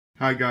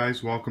Hi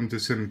guys, welcome to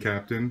Sim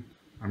Captain.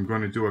 I'm going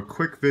to do a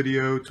quick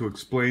video to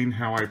explain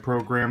how I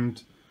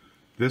programmed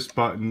this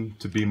button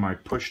to be my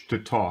push to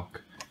talk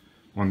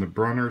on the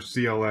Brunner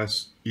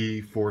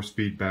CLS-E force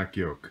feedback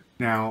yoke.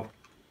 Now,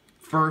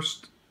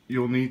 first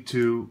you'll need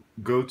to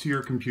go to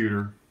your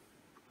computer,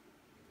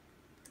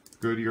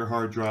 go to your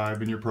hard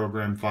drive and your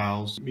program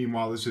files.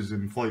 Meanwhile, this is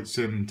in Flight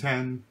Sim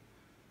 10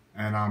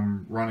 and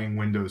I'm running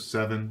Windows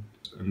 7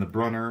 and the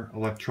Brunner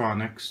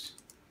electronics.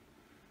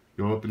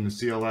 You'll open the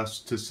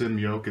CLS to Sim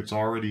Yoke. It's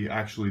already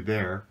actually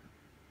there.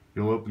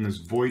 You'll open this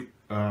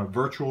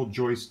virtual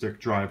joystick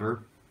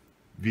driver,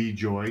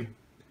 VJoy.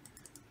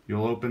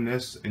 You'll open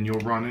this and you'll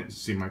run it.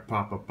 See, my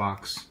pop-up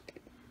box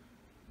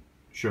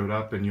showed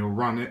up and you'll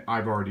run it.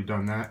 I've already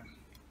done that.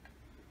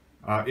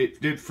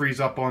 It did freeze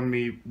up on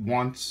me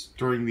once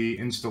during the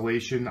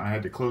installation. I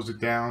had to close it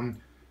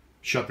down,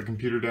 shut the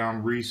computer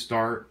down,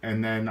 restart,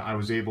 and then I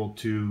was able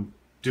to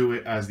do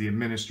it as the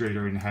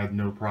administrator and had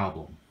no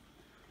problem.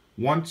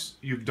 Once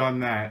you've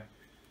done that,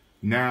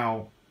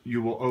 now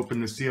you will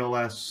open the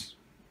CLS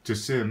to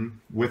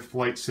Sim with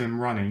Flight Sim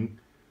running,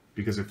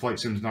 because if Flight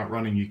Sim's not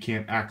running, you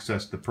can't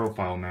access the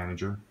Profile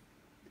Manager.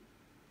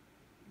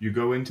 You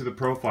go into the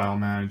Profile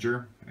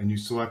Manager and you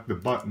select the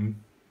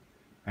button,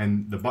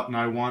 and the button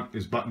I want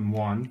is button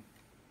 1,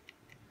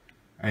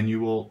 and you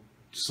will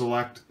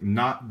select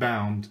Not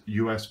Bound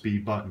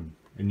USB button,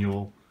 and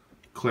you'll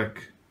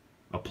click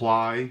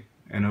Apply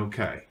and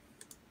OK.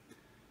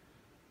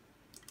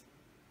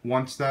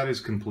 Once that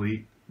is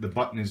complete, the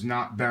button is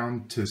not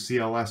bound to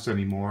CLS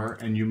anymore,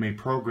 and you may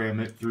program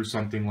it through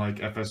something like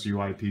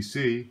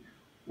FSUIPC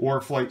or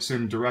Flight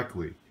Sim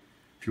directly.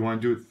 If you want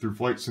to do it through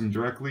Flight Sim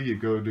directly, you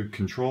go to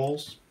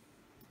Controls,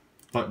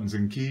 Buttons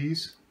and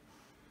Keys.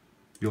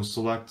 You'll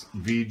select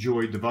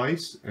VJoy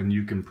Device, and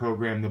you can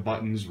program the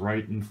buttons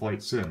right in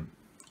Flight Sim.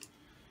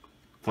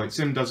 Flight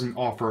Sim doesn't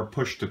offer a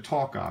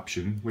push-to-talk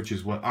option, which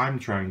is what I'm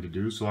trying to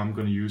do, so I'm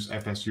going to use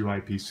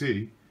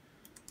FSUIPC.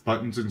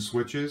 Buttons and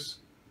switches.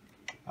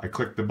 I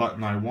click the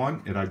button I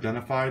want, it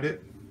identified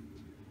it.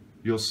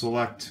 You'll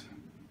select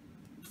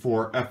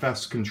for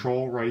FS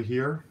control right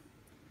here.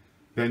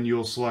 Then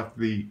you'll select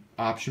the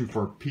option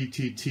for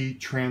PTT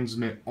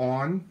transmit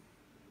on.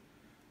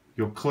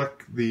 You'll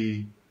click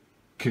the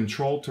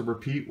control to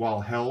repeat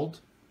while held.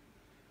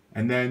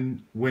 And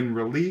then when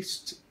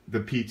released,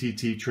 the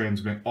PTT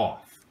transmit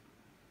off.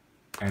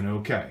 And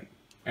OK.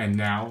 And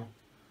now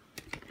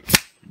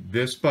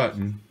this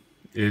button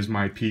is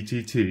my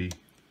PTT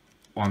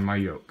on my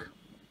yoke.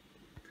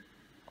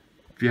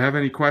 If you have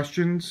any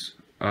questions,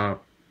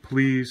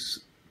 please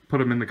put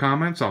them in the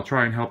comments. I'll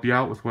try and help you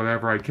out with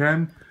whatever I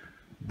can.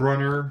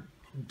 Brunner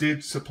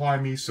did supply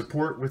me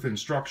support with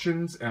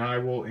instructions, and I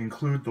will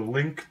include the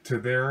link to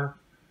their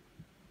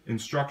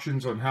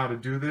instructions on how to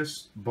do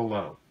this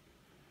below.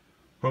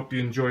 Hope you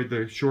enjoyed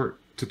the short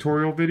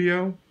tutorial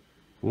video.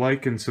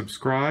 Like and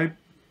subscribe,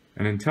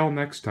 and until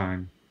next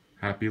time,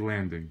 happy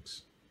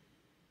landings.